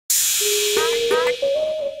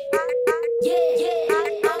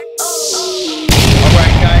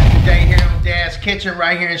Kitchen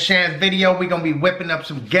right here in Shan's video. We're gonna be whipping up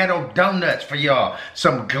some ghetto donuts for y'all.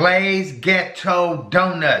 Some glazed ghetto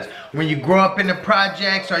donuts. When you grow up in the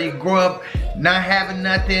projects or you grow up not having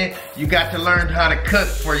nothing, you got to learn how to cook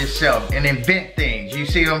for yourself and invent things. You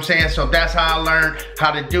see what I'm saying? So that's how I learned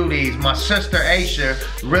how to do these. My sister Aisha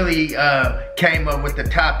really came up with the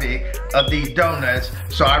topic of these donuts.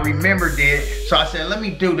 So I remembered it. So I said, let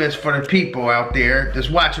me do this for the people out there that's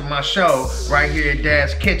watching my show right here at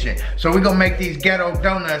Dad's Kitchen. So we're gonna make these ghetto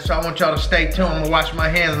donuts. So I want y'all to stay tuned. I'm gonna wash my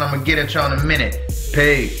hands and I'm gonna get at y'all in a minute.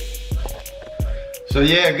 Peace. So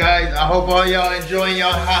yeah, guys, I hope all y'all enjoying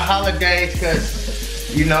y'all holidays,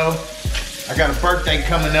 cause you know, I got a birthday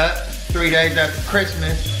coming up 3 days after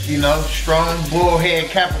Christmas, you know, strong bullhead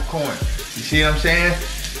Capricorn. You see what I'm saying?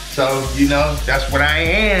 So, you know, that's what I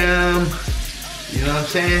am. You know what I'm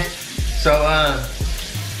saying? So, I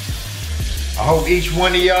hope each and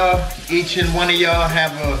one of y'all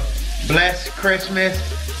have a blessed Christmas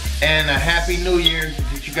and a happy New Year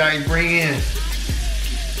that you guys bring in.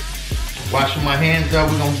 Washing my hands up,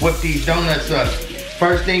 we're gonna whip these donuts up.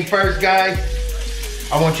 First thing first, guys,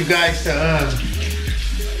 I want you guys to,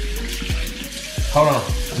 hold on,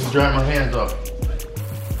 let me dry my hands off.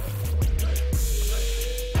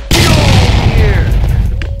 Get over here.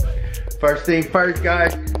 First thing first,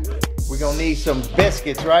 guys, we're gonna need some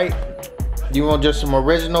biscuits, right? You want just some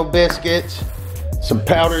original biscuits, some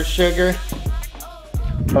powdered sugar.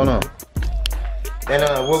 Hold on. And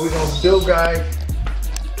what we're gonna do, guys,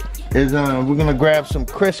 is we're gonna grab some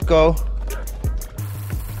Crisco.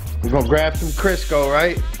 We're gonna grab some Crisco,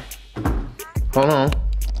 right? Hold on.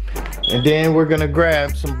 And then we're gonna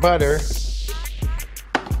grab some butter,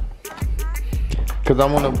 cause I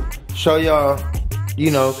wanna show y'all, you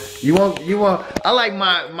know, you want, I like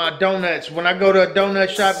my donuts. When I go to a donut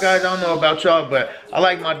shop, guys, I don't know about y'all, but I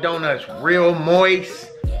like my donuts real moist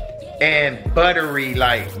and buttery,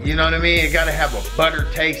 like, you know what I mean? It gotta have a butter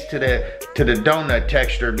taste to the donut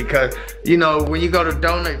texture, because, you know, when you go to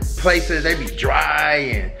donut places, they be dry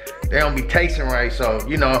and they don't be tasting right. So,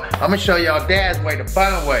 you know, I'm gonna show y'all Dad's way, the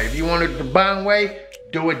bun way. If you want it the bun way,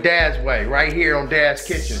 do it Dad's way, right here on Dad's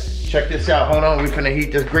Kitchen. Check this out, hold on, we finna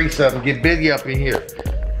heat this grease up and get busy up in here.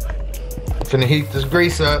 Finna heat this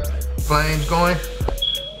grease up, flames going.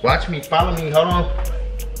 Watch me, follow me, hold on.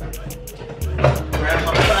 Grab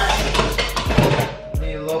my fry.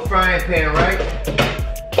 Need a little frying pan, right?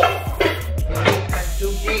 That's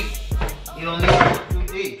too deep. You don't need it too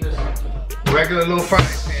deep. Just regular little frying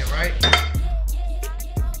pan, right?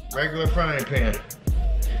 Regular frying pan.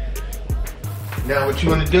 Now what you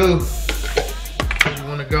wanna do, you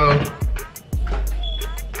wanna go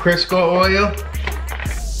Crisco oil.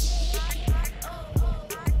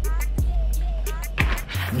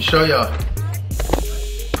 Let me show y'all.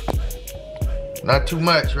 Not too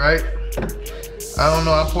much, right? I don't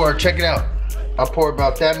know, I pour, check it out. I pour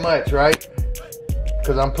about that much, right?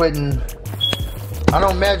 Cause I'm putting, I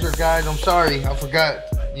don't measure, guys, I'm sorry, I forgot.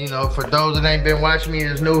 You know, for those that ain't been watching me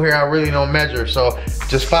and is new here, I really don't measure. So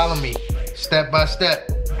just follow me, step by step,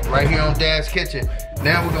 right here on Dad's Kitchen.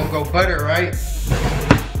 Now we're gonna go butter, right?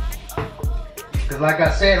 Cause like I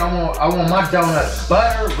said, I want my donuts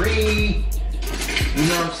buttery. You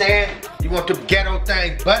know what I'm saying? You want the ghetto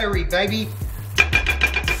thing buttery, baby.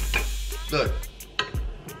 Look,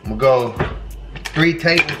 I'm gonna go 3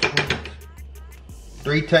 tablespoons.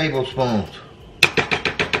 3 tablespoons.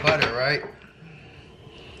 Butter, right?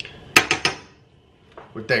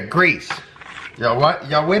 With that grease. Y'all what?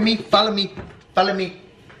 Y'all with me? Follow me. Follow me.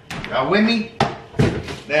 Y'all with me?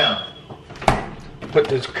 Now, put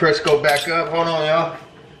this Crisco back up. Hold on, y'all.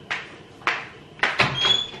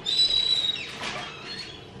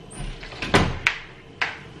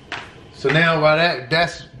 So now while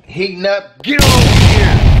that's heating up, get over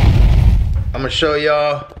here. I'm gonna show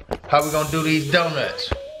y'all how we're gonna do these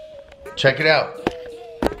donuts. Check it out.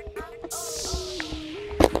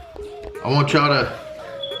 I want y'all to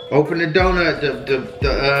open the donut,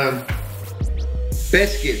 the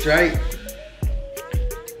biscuits, right?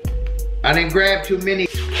 I didn't grab too many.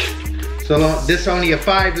 So this is only a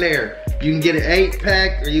 5 layer. You can get an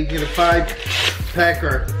 8-pack or you can get a 5-pack,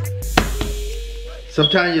 or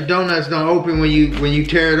sometimes your donuts don't open when you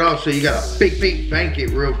tear it off, so you gotta big bank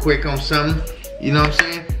it real quick on something. You know what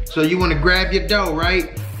I'm saying? So you wanna grab your dough,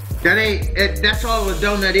 right? That's all a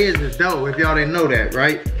donut is dough, if y'all didn't know that,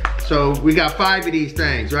 right? So we got 5 of these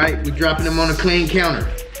things, right? We're dropping them on a clean counter.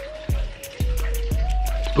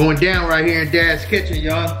 Going down right here in Dad's Kitchen,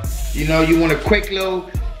 y'all. You know, you want a quick little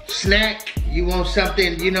snack. You want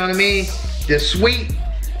something, you know what I mean? That's sweet.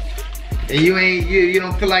 And you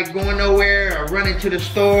don't feel like going nowhere or running to the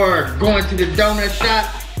store or going to the donut shop.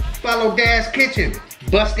 Follow Dad's Kitchen.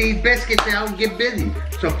 Bust these biscuits out and get busy.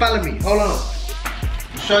 So follow me, hold on.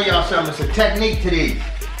 I'll show y'all something, it's a technique to these.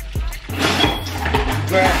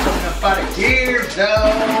 Grab something up out of here,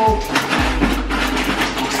 though.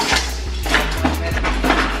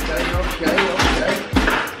 Okay.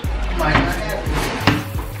 Might not happen.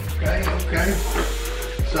 Okay.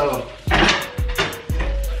 So.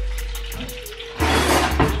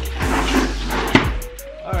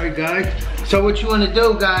 Alright guys. So what you want to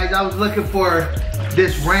do, guys, I was looking for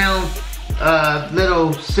this round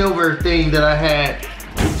little silver thing that I had.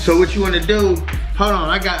 So what you want to do, hold on,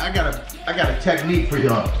 I got a technique for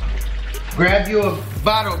y'all. Grab you a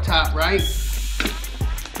bottle top, right?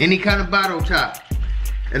 Any kind of bottle top.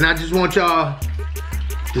 And I just want y'all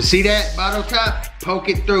to see that bottle top, poke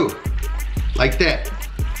it through, like that.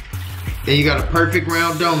 Then you got a perfect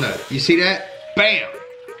round donut. You see that? Bam!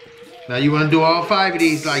 Now you wanna do all 5 of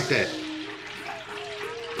these like that.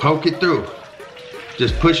 Poke it through.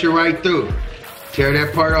 Just push it right through. Tear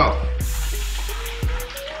that part off.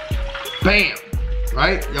 Bam!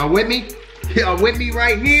 Right? Y'all with me? Y'all with me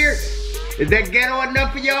right here? Is that ghetto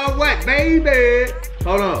enough for y'all? What, baby?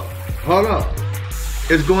 Hold on.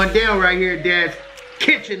 It's going down right here at Dad's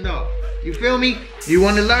Kitchen though. You feel me? You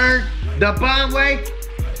want to learn the bomb way?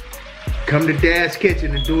 Come to Dad's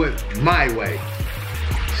Kitchen and do it my way.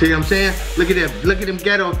 See what I'm saying? Look at them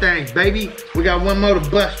ghetto things, baby. We got one more to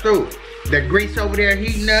bust through. That grease over there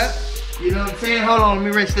heating up. You know what I'm saying? Hold on, let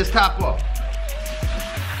me rinse this top off.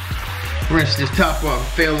 Rinse this top off.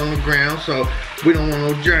 It fell on the ground, so we don't want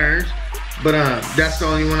no germs. But that's the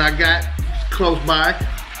only one I got. It's close by.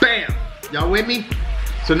 Bam! Y'all with me?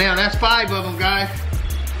 So now that's 5 of them, guys.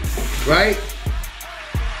 Right?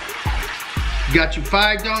 Got you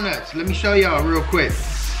 5 donuts. Let me show y'all real quick.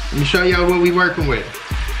 Let me show y'all what we working with.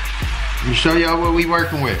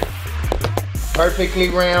 Perfectly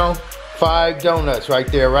round 5 donuts right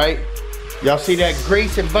there, right? Y'all see that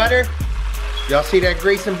grease and butter? Y'all see that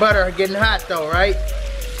grease and butter getting hot though, right?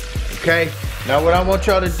 Okay, now what I want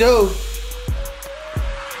y'all to do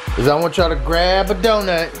is I want y'all to grab a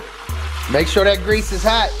donut. Make sure that grease is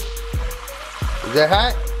hot. Is that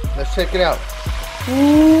hot? Let's check it out.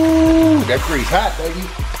 Ooh, that grease hot, baby.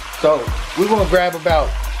 So we're gonna grab about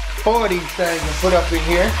 4 of these things and put up in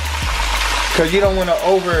here, because you don't want to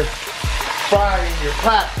over fry in your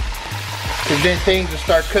pot, because then things will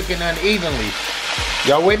start cooking unevenly.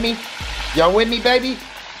 Y'all with me? Y'all with me, baby?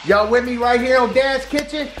 Y'all with me right here on Dad's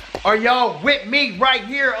Kitchen? Or y'all with me right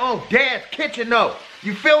here on Dad's Kitchen though?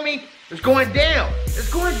 You feel me? It's going down. It's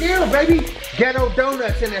going down, baby. Ghetto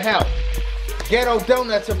Donuts in the house. Ghetto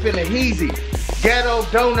Donuts up in the heezy. Ghetto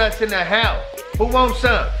Donuts in the house. Who wants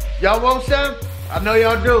some? Y'all want some? I know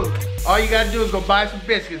y'all do. All you gotta do is go buy some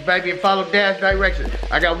biscuits, baby, and follow Dad's directions.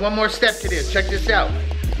 I got one more step to this. Check this out.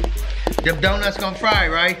 Them donuts gonna fry,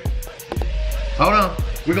 right? Hold on.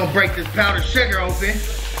 We're gonna break this powdered sugar open.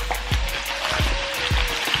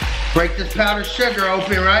 Break this powdered sugar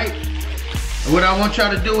open, right? And what I want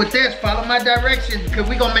y'all to do with this, follow my directions, because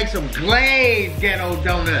we're gonna make some glazed ghetto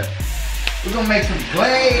donuts. We're gonna make some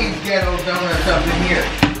glazed ghetto donuts up in here.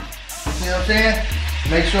 See what I'm saying?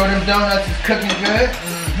 Make sure them donuts is cooking good.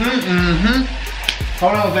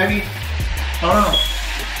 Hold on, baby. Hold on.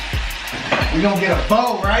 We're gonna get a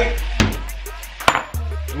bowl, right?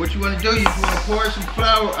 What you wanna do, you wanna pour some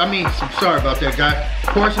flour, sorry about that, guy.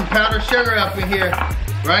 Pour some powdered sugar up in here,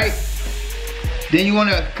 right? Then you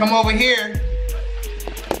wanna come over here.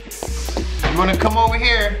 You wanna come over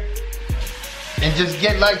here and just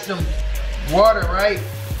get like some water, right?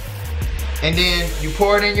 And then you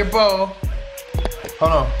pour it in your bowl.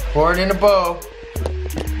 Hold on, pour it in the bowl.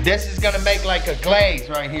 This is gonna make like a glaze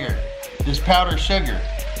right here. This powdered sugar.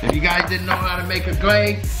 If you guys didn't know how to make a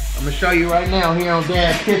glaze, I'm gonna show you right now here on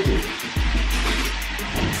Dad's Kitchen.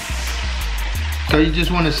 So you just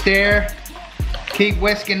wanna stir, keep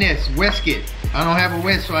whisking this, whisk it. I don't have a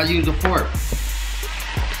whisk, so I use a fork.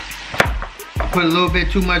 I put a little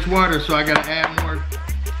bit too much water, so I gotta add more.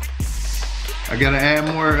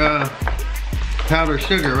 Powdered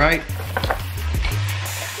sugar, right?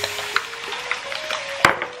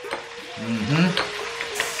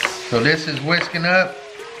 So this is whisking up.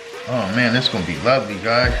 Oh man, this is gonna be lovely,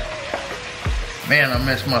 guys. Man, I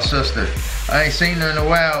miss my sister. I ain't seen her in a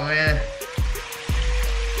while, man.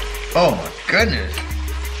 Oh my goodness.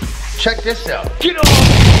 Check this out. Get on!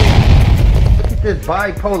 Look at this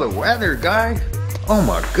bipolar weather, guys. Oh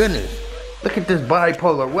my goodness. Look at this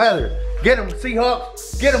bipolar weather. Get him,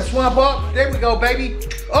 Seahawks. Get him, Swamp Hawks. There we go, baby.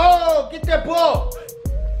 Oh, get that ball.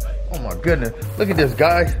 Oh my goodness. Look at this,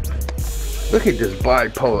 guys. Look at this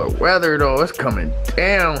bipolar weather, though. It's coming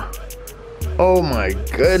down. Oh my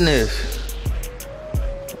goodness.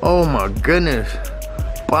 Oh my goodness.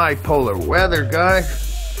 Bipolar weather,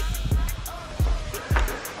 guys.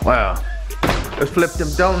 Wow. Let's flip them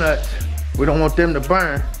donuts. We don't want them to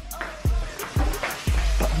burn.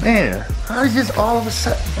 But man, how is this all of a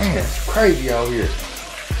sudden? Man, it's crazy out here.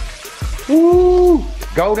 Woo!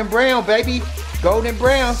 Golden brown, baby. Golden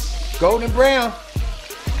brown. Golden brown.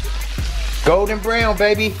 Golden brown,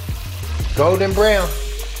 baby. Golden brown.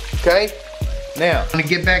 Okay? Now, I'm gonna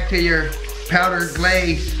get back to your powdered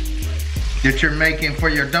glaze that you're making for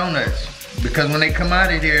your donuts. Because when they come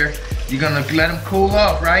out of there, you're gonna let them cool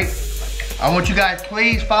off, right? I want you guys,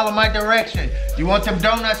 please follow my direction. You want them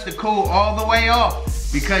donuts to cool all the way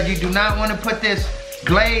off. Because you do not want to put this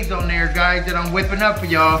glaze on there, guys, that I'm whipping up for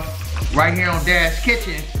y'all right here on Dad's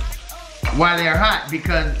Kitchen while they're hot,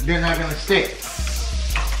 because they're not gonna stick.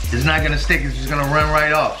 It's not gonna stick, it's just gonna run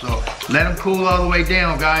right off. So let them cool all the way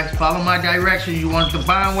down, guys. Follow my direction. You want it the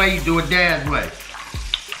Bond way, you do it Dad's way.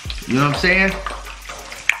 You know what I'm saying?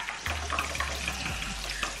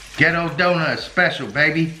 Ghetto Donuts special,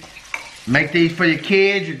 baby. Make these for your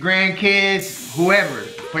kids, your grandkids, whoever.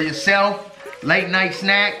 For yourself, late night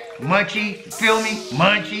snack, munchie, feel me?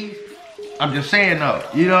 Munchies. I'm just saying though,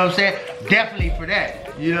 you know what I'm saying? Definitely for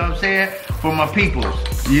that, you know what I'm saying? For my peoples,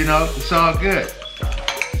 you know, it's all good.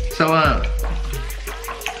 So,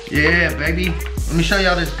 yeah, baby. Let me show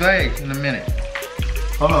y'all this glaze in a minute.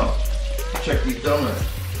 Hold on, check these donuts.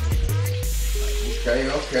 Okay.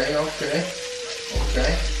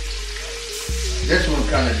 This one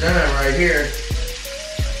kind of done right here.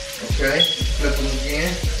 Okay, flip them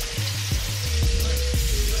again.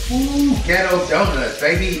 Ooh, Ghetto Donuts,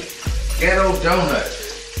 baby. Ghetto Donuts.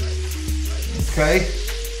 Okay.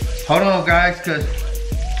 Hold on, guys, cause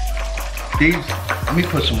these. Let me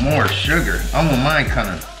put some more sugar. I want mine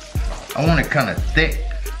I want it kind of thick.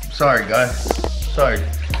 Sorry, guys. Sorry.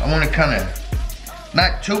 I want it kind of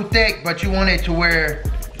not too thick, but you want it to where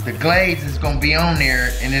the glaze is gonna be on there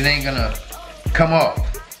and it ain't gonna come off.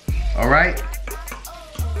 All right.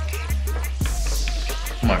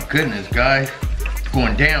 My goodness, guys. It's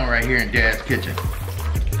going down right here in Dad's Kitchen.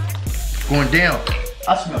 Going down.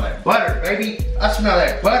 I smell that butter, baby. I smell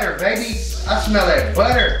that butter, baby. I smell that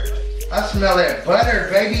butter. I smell that butter,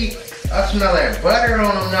 baby. I smell that butter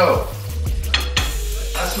on them, no.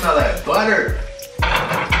 I smell that butter.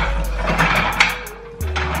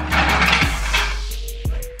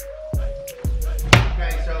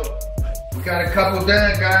 Okay, so we got a couple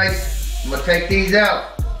done, guys. I'm gonna take these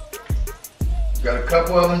out. Got a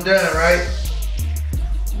couple of them done, right?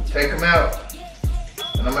 Take them out.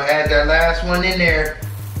 And I'm gonna add that last one in there.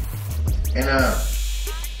 And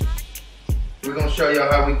we're gonna show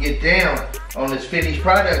y'all how we get down on this finished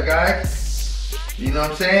product, guys. You know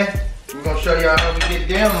what I'm saying? We're gonna show y'all how we get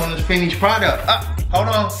down on this finished product. Hold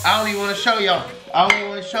on, I don't even wanna show y'all. I don't even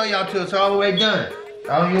wanna show y'all till it's all the way done.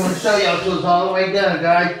 I don't even wanna show y'all till it's all the way done,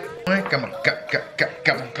 guys.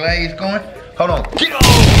 Got my glaze going. Hold on, get over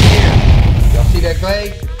here. Y'all see that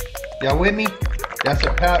glaze? Y'all with me? That's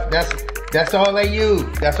a that's all they use.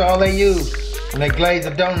 That's all they use when they glaze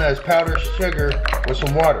the donuts, powdered sugar with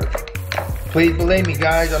some water. Please believe me,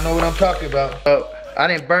 guys, I know what I'm talking about. I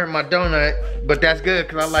didn't burn my donut, but that's good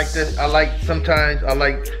because I like this. Sometimes I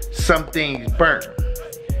like some things burnt.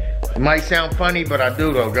 It might sound funny, but I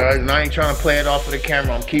do though, guys. And I ain't trying to play it off of the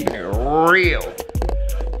camera. I'm keeping it real.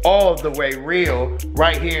 All the way real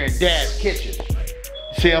right here in Dad's Kitchen.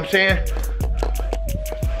 See what I'm saying?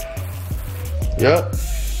 Yep.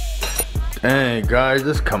 Dang, guys,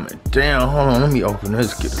 it's coming down. Hold on, let me open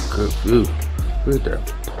this, get a good view. Look at that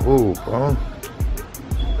pool, bro.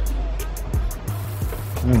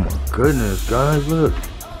 Oh my goodness, guys, look.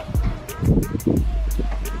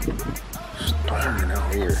 Storming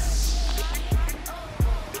out here.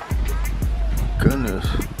 Goodness.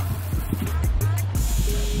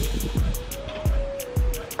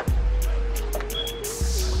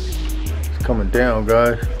 It's coming down,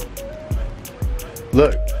 guys.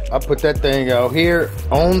 Look, I put that thing out here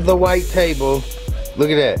on the white table. Look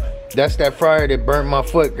at that. That's that fryer that burnt my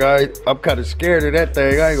foot, guys. I'm kind of scared of that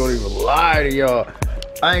thing. I ain't gonna even lie to y'all.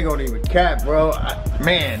 I ain't gonna even cap, bro.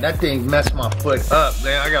 Man, that thing messed my foot up,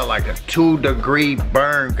 man. I got like a 2-degree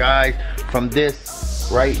burn, guys, from this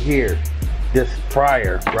right here. This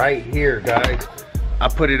fryer right here, guys. I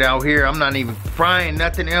put it out here. I'm not even frying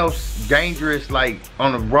nothing else dangerous, like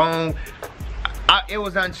on the wrong. It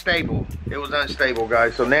was unstable. It was unstable,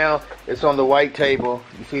 guys. So now it's on the white table.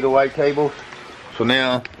 You see the white table? So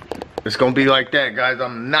now it's gonna be like that, guys.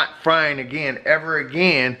 I'm not frying again, ever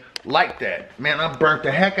again, like that. Man, I burnt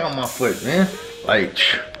the heck out of my foot, man. Like,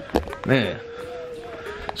 man.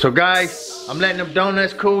 So guys, I'm letting them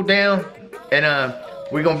donuts cool down, and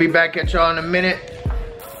we're gonna be back at y'all in a minute.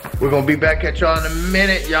 We're gonna be back at y'all in a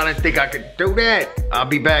minute. Y'all didn't think I could do that. I'll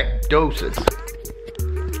be back. Doses.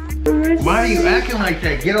 Why are you acting like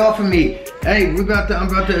that? Get off of me. Hey, we about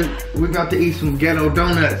to eat some ghetto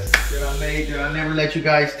donuts that I made that I never let you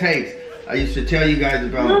guys taste. I used to tell you guys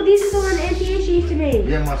about. No, these are the ones Auntie used to make.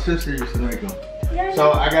 Yeah, my sister used to make them. Yeah,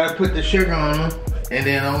 so I gotta put the sugar on them, and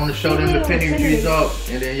then I want to show them the finished result.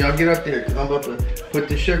 And then y'all get up there, cause I'm about to put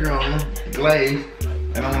the sugar on them, glaze,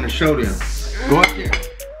 and I want to show them. Go up there.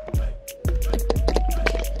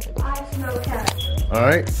 I smell cat. All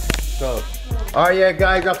right. So, oh yeah,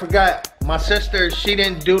 guys, I forgot. My sister, she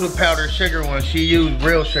didn't do the powdered sugar one. She used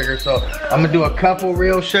real sugar. So I'm gonna do a couple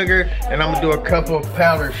real sugar, and I'm gonna do a couple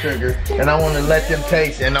powdered sugar, and I want to let them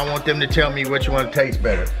taste, and I want them to tell me which one tastes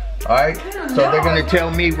better. All right. So they're gonna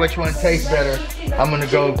tell me which one tastes better. I'm gonna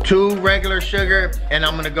go 2 regular sugar, and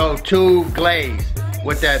I'm gonna go 2 glaze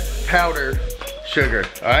with that powdered sugar.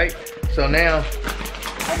 All right. So now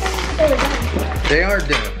they are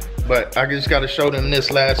done, but I just gotta show them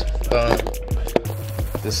this last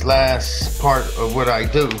part of what I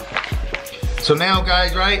do. So now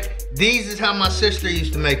guys, right, these is how my sister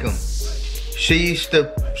used to make them. She used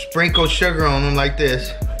to sprinkle sugar on them like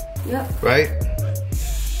this. Yep. Right?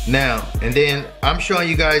 Now, and then I'm showing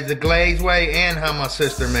you guys the glaze way and how my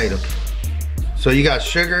sister made them. So you got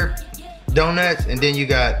sugar donuts, and then you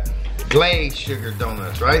got glazed sugar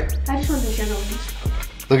donuts, right? I just want the sugar ones.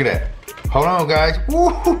 Look at that. Hold on, guys.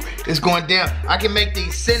 Woo, it's going down. I can make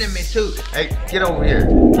these cinnamon too. Hey, get over here.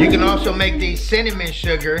 You can also make these cinnamon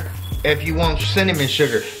sugar if you want cinnamon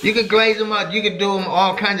sugar. You can glaze them up. You can do them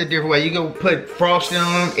all kinds of different ways. You can put frosting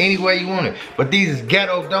on them any way you want it. But these is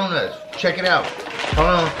ghetto donuts. Check it out. Hold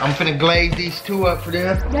on. I'm finna glaze these 2 up for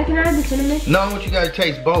them. Yeah, can I have the cinnamon? No, I want you guys to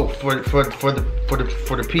taste both for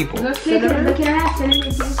the people. Can I have cinnamon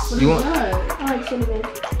too? You want? I like cinnamon.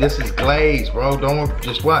 This is glaze, bro. Don't worry.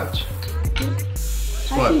 Just watch.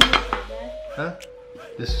 What? Huh?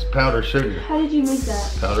 This is powdered sugar. How did you make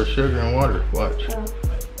that? Powdered sugar and water. Watch. Oh.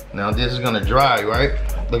 Now this is gonna dry, right?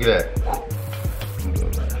 Look at that.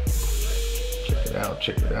 Check it out,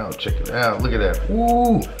 check it out, check it out. Look at that.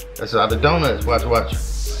 Woo! That's how the donuts. Watch, watch.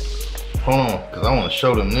 Hold on, cause I wanna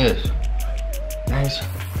show them this. Nice.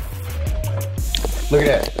 Look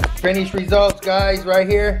at that. Finished results, guys, right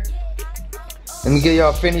here. Let me get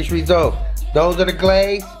y'all finished result. Those are the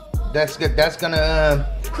glaze. That's good. That's gonna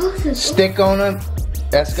stick on them.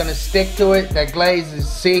 That's gonna stick to it. That glaze is,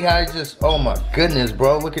 see how it just, oh my goodness,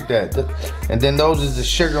 bro, look at that. And then those is the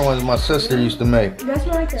sugar ones my sister used to make. That's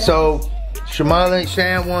what I got. So Shamala and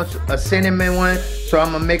Shan wants a cinnamon one, so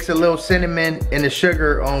I'm gonna mix a little cinnamon and the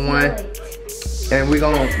sugar on one, and we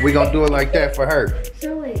gonna do it like that for her.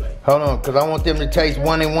 So wait. Hold on, cause I want them to taste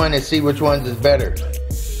 1 and 1 and see which ones is better.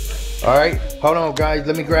 All right, hold on, guys.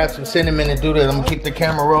 Let me grab some cinnamon and do this. I'm gonna keep the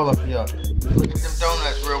camera rolling for y'all. Look at them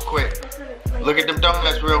donuts real quick. Look at them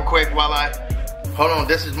donuts real quick while I, hold on,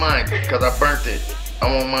 this is mine, because I burnt it.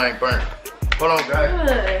 I want mine burnt. Hold on,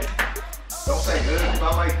 guys. Don't say good,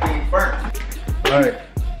 I like being burnt. All right,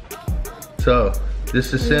 so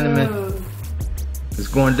this is cinnamon. It's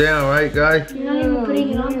going down, right, guys? You're not even putting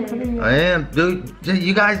it on there. I am, dude.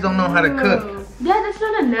 You guys don't know how to cook. Dad, that's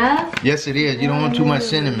not enough. Yes, it is. You don't want too much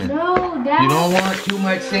cinnamon. No, Dad. You don't want too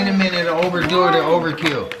much cinnamon and overdo it or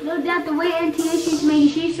overkill. No, Dad, the way Auntie used to make,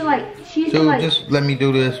 she used to Dude, just let me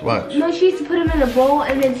do this. Watch. No, she used to put them in a bowl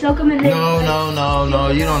and then soak them in there. No,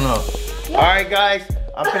 you don't know. Yeah. All right, guys.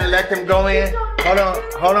 I'm gonna let them go in.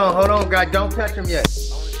 Hold on, guys. Don't touch them yet.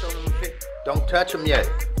 I wanna show them don't touch them yet.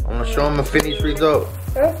 I wanna show them a finished result.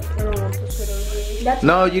 I don't want to sit on it.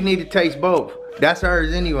 No, you need to taste both. That's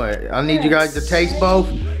hers anyway. I need you guys to taste both.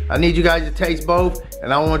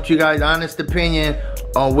 And I want you guys' honest opinion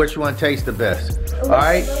on which one tastes the best. All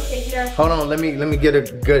right? Hold on, let me get a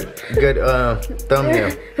good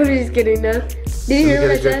thumbnail. I'm just kidding now. Did you hear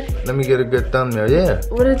what I said? Let me get a good thumbnail. Yeah.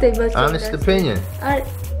 What if they both? Honest opinion. Alright.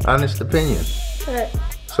 Honest opinion. Alright.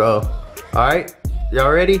 So, all right, y'all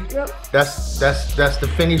ready? Yep. That's the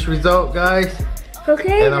finished result, guys.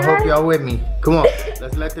 Okay. And I hope y'all with me. Come on,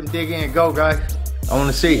 let's let them dig in. Go, guys. I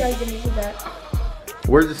want to see.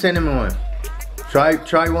 Where's the cinnamon one?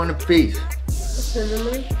 Try one apiece.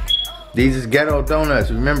 Cinnamon. These is Ghetto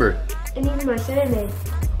Donuts. Remember. I need my cinnamon.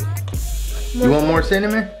 You want more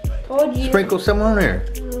cinnamon? Told you. Sprinkle some on there.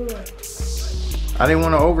 I didn't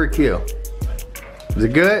want to overkill. Is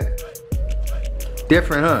it good?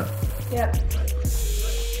 Different, huh? Yeah.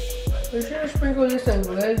 We should have sprinkled this in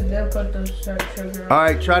glaze, then put the sugar on.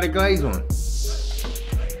 Alright, try the glaze one.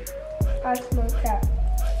 I smell cat.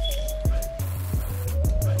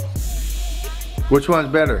 Which one's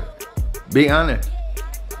better? Be honest.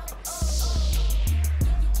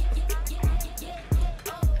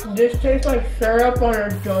 This tastes like syrup on a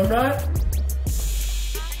donut.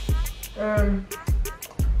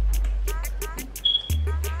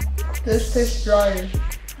 This tastes drier,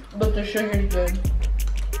 but the sugar's good.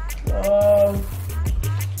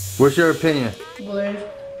 What's your opinion? Glaze.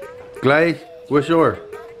 Glaze? What's yours?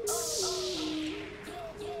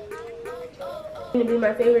 Gonna be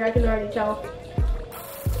my favorite, I can already tell.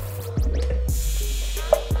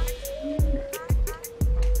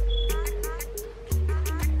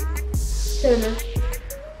 Cinnamon.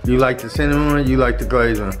 You like the cinnamon one, you like the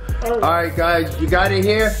glaze one. Alright guys, you got it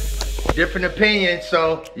here. Different opinions,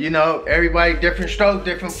 so you know, everybody different strokes,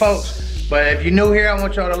 different folks. But if you're new here, I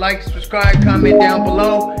want y'all to like, subscribe, comment down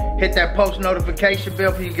below. Hit that post notification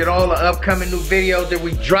bell so you get all the upcoming new videos that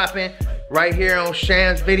we dropping right here on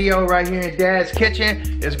Shan's video, right here in Dad's Kitchen.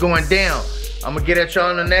 It's going down. I'm gonna get at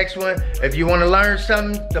y'all on the next one. If you wanna learn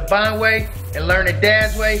something the Bond way and learn it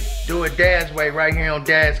Dad's way, do it Dad's way right here on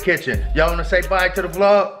Dad's Kitchen. Y'all wanna say bye to the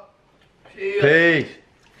vlog? See ya. Peace.